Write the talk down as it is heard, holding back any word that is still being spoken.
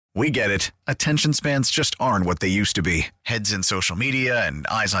We get it. Attention spans just aren't what they used to be. Heads in social media and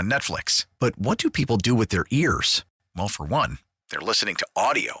eyes on Netflix. But what do people do with their ears? Well, for one, they're listening to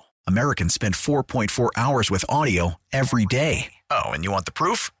audio. Americans spend 4.4 hours with audio every day. Oh, and you want the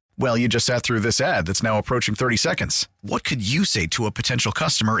proof? Well, you just sat through this ad that's now approaching 30 seconds. What could you say to a potential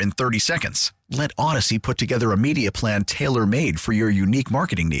customer in 30 seconds? Let Odyssey put together a media plan tailor-made for your unique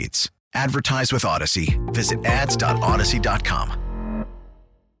marketing needs. Advertise with Odyssey. Visit ads.odyssey.com.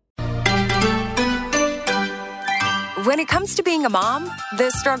 When it comes to being a mom, the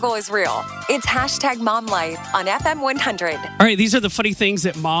struggle is real. It's hashtag mom life on FM 100. All right, these are the funny things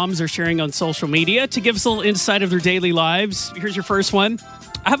that moms are sharing on social media to give us a little insight of their daily lives. Here's your first one.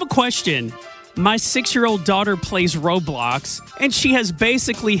 I have a question. My 6-year-old daughter plays Roblox, and she has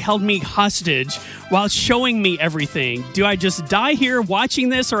basically held me hostage while showing me everything. Do I just die here watching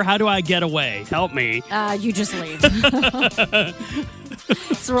this, or how do I get away? Help me. You just leave.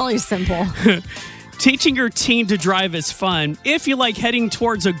 It's really simple. Teaching your teen to drive is fun if you like heading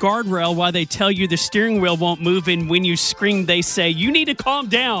towards a guardrail while they tell you the steering wheel won't move, and when you scream, they say, you need to calm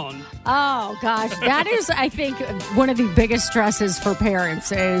down. Oh, gosh. That is, I think, one of the biggest stresses for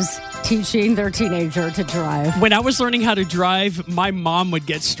parents is teaching their teenager to drive. When I was learning how to drive, my mom would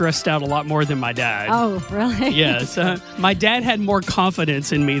get stressed out a lot more than my dad. Oh, really? Yes. My dad had more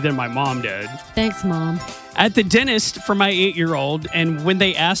confidence in me than my mom did. Thanks, Mom. At the dentist for my 8-year-old, and when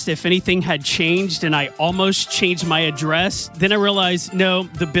they asked if anything had changed and I almost changed my address, then I realized, no,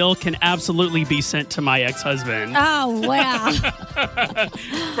 the bill can absolutely be sent to my ex-husband. Oh, wow.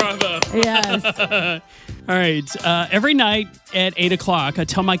 Bravo. Yes. All right. Every night at 8 o'clock, I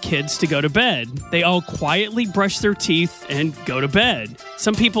tell my kids to go to bed. They all quietly brush their teeth and go to bed.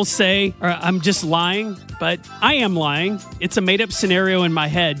 Some people say I'm just lying, but I am lying. It's a made-up scenario in my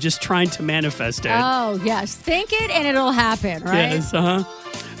head, just trying to manifest it. Oh, yes. Think it and it'll happen, right? Yes,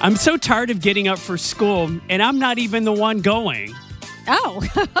 I'm so tired of getting up for school, and I'm not even the one going. Oh,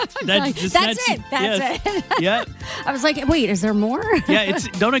 that's it. Yes. It. Yeah. I was like, wait, is there more? Yeah,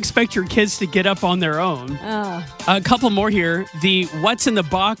 don't expect your kids to get up on their own. Oh. A couple more here. The What's in the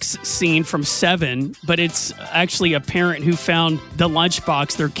Box scene from Seven, but it's actually a parent who found the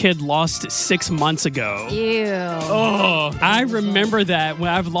lunchbox their kid lost 6 months ago. Ew. Oh, I remember that when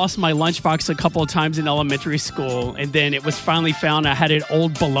I've lost my lunchbox a couple of times in elementary school, and then it was finally found. I had an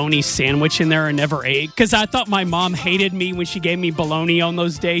old bologna sandwich in there I never ate because I thought my mom hated me when she gave me bologna on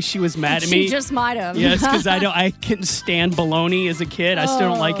those days. She was mad at me. She just might have. Yes, because I couldn't stand bologna as a kid. I still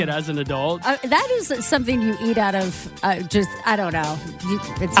don't like it as an adult. That is something you eat out of I don't know.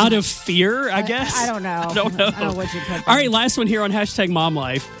 It's out of fear, I guess. I don't know. I don't know. I don't know what you put. All right, last one here on hashtag Mom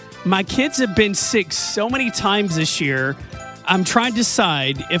Life. My kids have been sick so many times this year. I'm trying to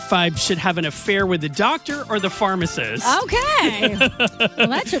decide if I should have an affair with the doctor or the pharmacist. Okay. Well,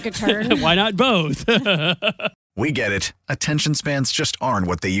 that took a turn. Why not both? We get it. Attention spans just aren't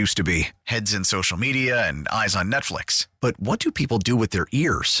what they used to be. Heads in social media and eyes on Netflix. But what do people do with their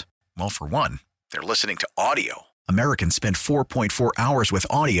ears? Well, for one, they're listening to audio. Americans spend 4.4 hours with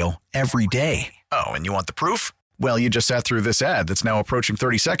audio every day. Oh, and you want the proof? Well, you just sat through this ad that's now approaching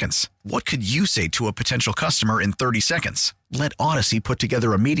 30 seconds. What could you say to a potential customer in 30 seconds? Let Odyssey put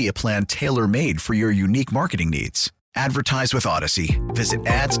together a media plan tailor-made for your unique marketing needs. Advertise with Odyssey. Visit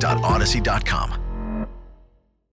ads.odyssey.com.